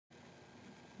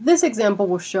This example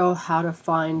will show how to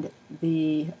find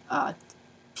the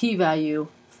p-value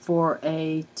for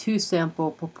a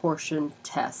two-sample proportion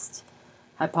test,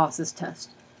 hypothesis test.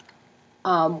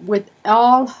 With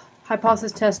all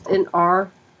hypothesis tests in R,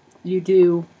 you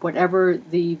do whatever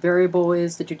the variable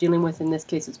is that you're dealing with. In this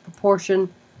case, it's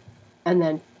proportion, and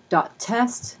then dot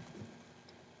test.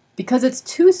 Because it's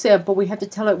two-sample, we have to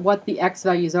tell it what the x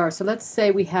values are. So let's say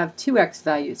we have two x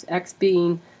values, x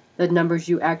being the numbers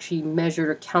you actually measured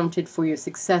or counted for your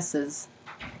successes.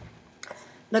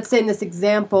 Let's say in this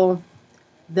example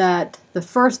that the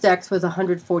first x was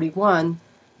 141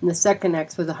 and the second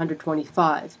x was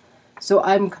 125. So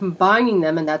I'm combining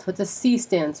them, and that's what the C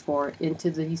stands for,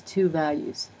 into these two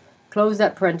values. Close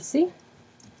that parenthesis.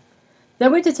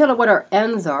 Then we have to tell it what our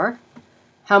n's are.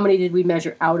 How many did we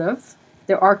measure out of?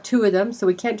 There are two of them, so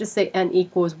we can't just say n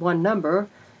equals one number.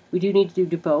 We do need to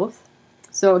do both.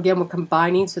 So again, we're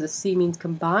combining, so the C means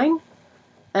combine.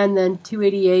 And then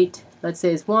 288, let's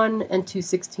say, is one, and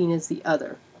 216 is the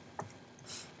other.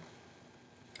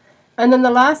 And then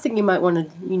the last thing you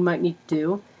might need to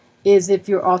do is, if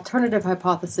your alternative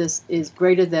hypothesis is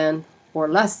greater than or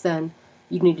less than,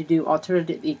 you need to do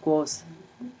alternative equals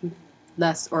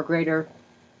less or greater.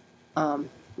 In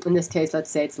this case, let's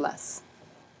say it's less.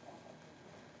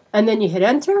 And then you hit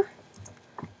enter,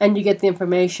 and you get the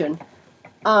information.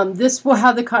 This will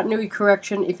have the continuity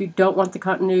correction. If you don't want the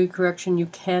continuity correction, you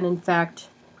can, in fact,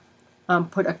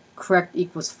 put a correct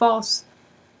equals false.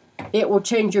 It will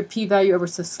change your p-value ever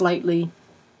so slightly.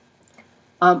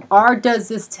 R does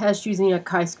this test using a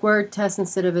chi-squared test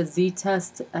instead of a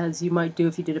z-test, as you might do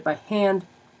if you did it by hand.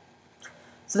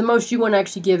 So the most you want to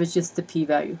actually give is just the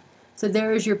p-value. So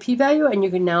there is your p-value, and you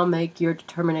can now make your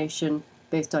determination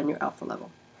based on your alpha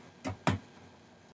level.